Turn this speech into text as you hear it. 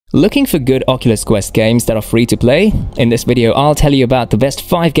Looking for good Oculus Quest games that are free to play? In this video, I'll tell you about the best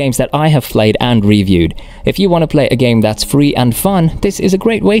 5 games that I have played and reviewed. If you want to play a game that's free and fun, this is a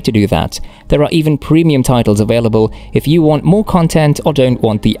great way to do that. There are even premium titles available if you want more content or don't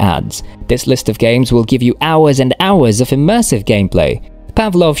want the ads. This list of games will give you hours and hours of immersive gameplay.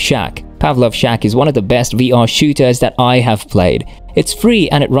 Pavlov Shack. Pavlov Shack is one of the best VR shooters that I have played. It's free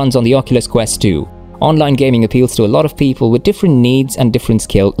and it runs on the Oculus Quest 2. Online gaming appeals to a lot of people with different needs and different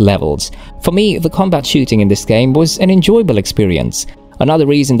skill levels. For me, the combat shooting in this game was an enjoyable experience. Another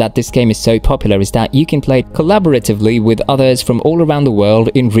reason that this game is so popular is that you can play collaboratively with others from all around the world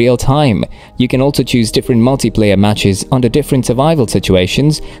in real time. You can also choose different multiplayer matches under different survival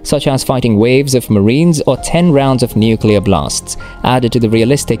situations, such as fighting waves of marines or 10 rounds of nuclear blasts. Added to the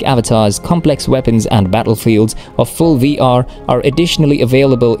realistic avatars, complex weapons and battlefields of full VR are additionally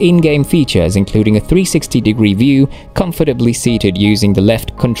available in-game features including a 360-degree view, comfortably seated using the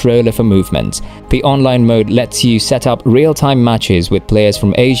left controller for movement. The online mode lets you set up real-time matches with players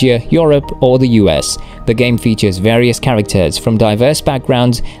from Asia, Europe or the US. The game features various characters from diverse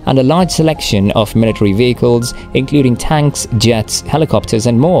backgrounds and a large selection of military vehicles, including tanks, jets, helicopters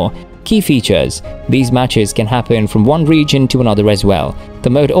and more. Key features: these matches can happen from one region to another as well. The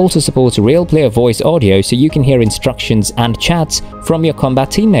mode also supports real player voice audio so you can hear instructions and chats from your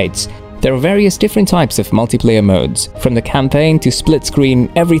combat teammates. There are various different types of multiplayer modes. From the campaign to split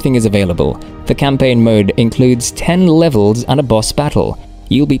screen, everything is available. The campaign mode includes 10 levels and a boss battle.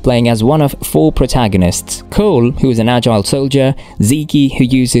 You'll be playing as one of 4 protagonists: Cole, who is an agile soldier, Zeke, who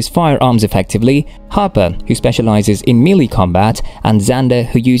uses firearms effectively, Harper, who specializes in melee combat, and Xander,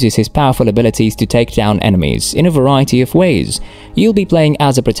 who uses his powerful abilities to take down enemies in a variety of ways. You'll be playing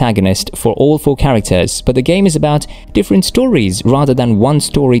as a protagonist for all 4 characters, but the game is about different stories rather than one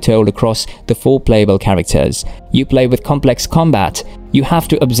story told across the 4 playable characters. You play with complex combat. You have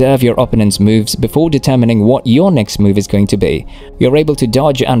to observe your opponent's moves before determining what your next move is going to be. You're able to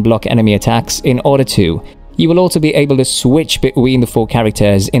dodge and block enemy attacks in order to. You will also be able to switch between the 4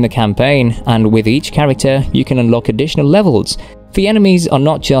 characters in the campaign, and with each character, you can unlock additional levels. The enemies are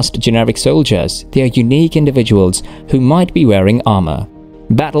not just generic soldiers, they are unique individuals who might be wearing armor.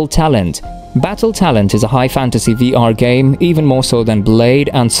 Battle Talent. Battle Talent is a high fantasy VR game, even more so than Blade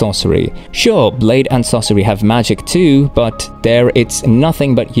and Sorcery. Sure, Blade and Sorcery have magic too, but there it's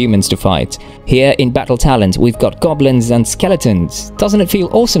nothing but humans to fight. Here in Battle Talent, we've got goblins and skeletons. Doesn't it feel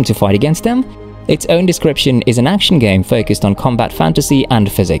awesome to fight against them? Its own description is an action game focused on combat fantasy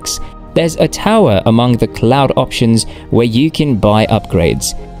and physics. There's a tower among the cloud options where you can buy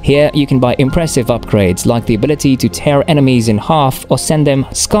upgrades. Here you can buy impressive upgrades like the ability to tear enemies in half or send them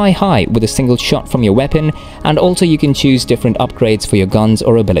sky high with a single shot from your weapon, and also you can choose different upgrades for your guns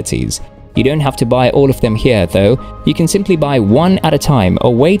or abilities. You don't have to buy all of them here though, you can simply buy one at a time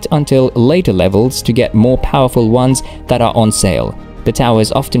or wait until later levels to get more powerful ones that are on sale. The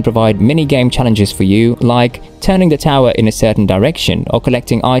towers often provide mini-game challenges for you, like turning the tower in a certain direction or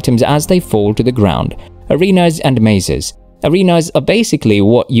collecting items as they fall to the ground. Arenas and mazes. Arenas are basically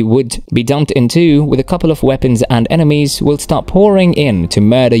what you would be dumped into, with a couple of weapons, and enemies will start pouring in to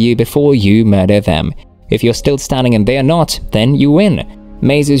murder you before you murder them. If you're still standing and they're not, then you win.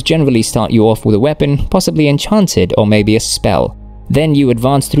 Mazes generally start you off with a weapon, possibly enchanted or maybe a spell. Then you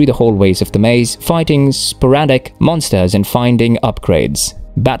advance through the hallways of the maze, fighting sporadic monsters and finding upgrades.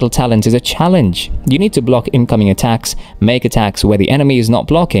 Battle Talent is a challenge. You need to block incoming attacks, make attacks where the enemy is not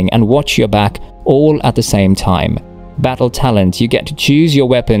blocking, and watch your back all at the same time. Battle Talent, you get to choose your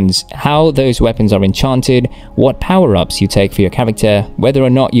weapons, how those weapons are enchanted, what power-ups you take for your character, whether or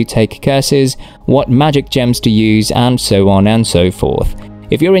not you take curses, what magic gems to use, and so on and so forth.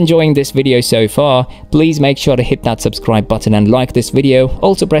 If you're enjoying this video so far, please make sure to hit that subscribe button and like this video.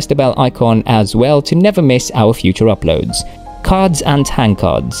 Also press the bell icon as well to never miss our future uploads. Cards and Tank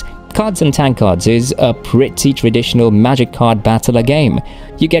Cards. Cards and Tank Cards is a pretty traditional magic card battler game.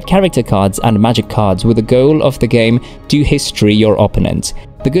 You get character cards and magic cards with the goal of the game to history your opponent.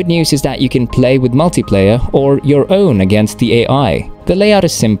 The good news is that you can play with multiplayer or your own against the AI. The layout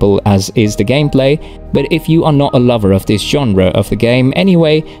is simple, as is the gameplay, but if you are not a lover of this genre of the game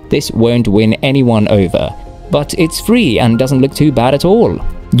anyway, this won't win anyone over. But it's free and doesn't look too bad at all.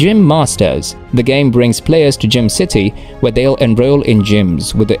 Gym Masters. The game brings players to Gym City, where they'll enroll in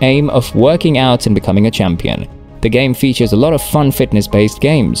gyms with the aim of working out and becoming a champion. The game features a lot of fun fitness-based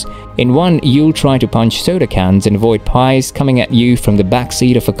games. In one, you'll try to punch soda cans and avoid pies coming at you from the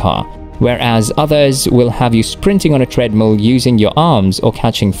backseat of a car, whereas others will have you sprinting on a treadmill using your arms or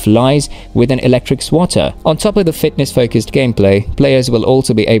catching flies with an electric swatter. On top of the fitness-focused gameplay, players will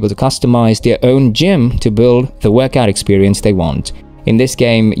also be able to customize their own gym to build the workout experience they want. In this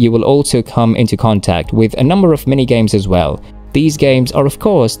game, you will also come into contact with a number of mini-games as well. These games are of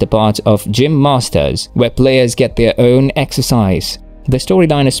course the part of Gym Masters, where players get their own exercise. The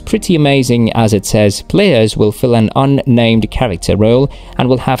storyline is pretty amazing, as it says players will fill an unnamed character role and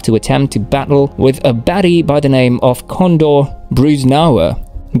will have to attempt to battle with a baddie by the name of Condor Bruznauer.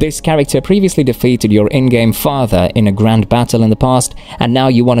 This character previously defeated your in-game father in a grand battle in the past, and now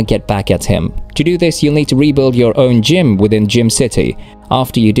you want to get back at him. To do this, you'll need to rebuild your own gym within Gym City.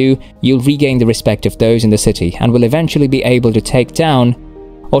 After you do, you'll regain the respect of those in the city and will eventually be able to take down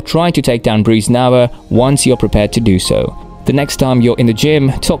or try to take down Bruznauer once you're prepared to do so. The next time you're in the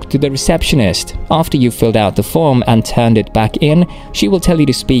gym, talk to the receptionist. After you've filled out the form and turned it back in, she will tell you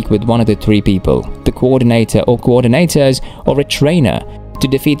to speak with one of the three people, the coordinator or coordinators, or a trainer. To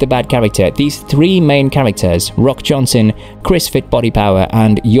defeat the bad character, these three main characters, Rock Johnson, Chris Fit Body Power,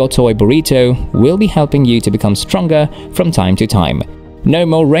 and Your Toy Burrito, will be helping you to become stronger from time to time. No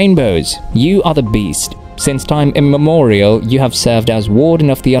more rainbows. You are the beast. Since time immemorial, you have served as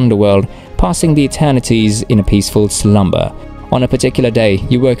warden of the underworld, passing the eternities in a peaceful slumber. On a particular day,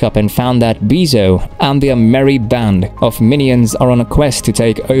 you woke up and found that Bezo and their merry band of minions are on a quest to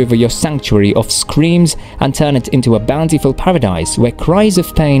take over your sanctuary of screams and turn it into a bountiful paradise where cries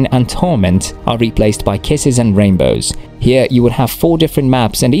of pain and torment are replaced by kisses and rainbows. Here you will have 4 different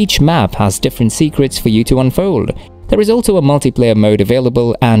maps, and each map has different secrets for you to unfold. There is also a multiplayer mode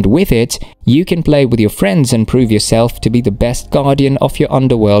available, and with it, you can play with your friends and prove yourself to be the best guardian of your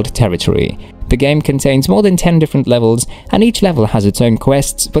underworld territory. The game contains more than 10 different levels, and each level has its own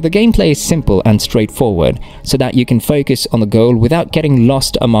quests, but the gameplay is simple and straightforward, so that you can focus on the goal without getting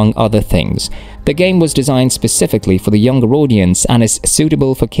lost among other things. The game was designed specifically for the younger audience and is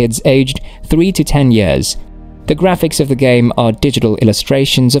suitable for kids aged 3 to 10 years. The graphics of the game are digital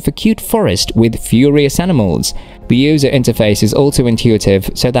illustrations of a cute forest with furious animals. The user interface is also intuitive,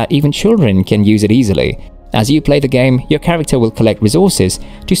 so that even children can use it easily. As you play the game, your character will collect resources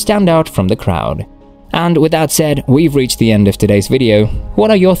to stand out from the crowd. And with that said, we've reached the end of today's video.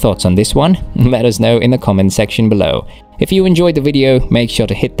 What are your thoughts on this one? Let us know in the comment section below. If you enjoyed the video, make sure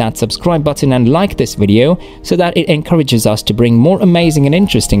to hit that subscribe button and like this video so that it encourages us to bring more amazing and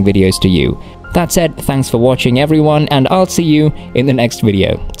interesting videos to you. That said, thanks for watching everyone, and I'll see you in the next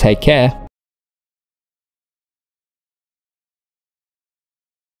video. Take care.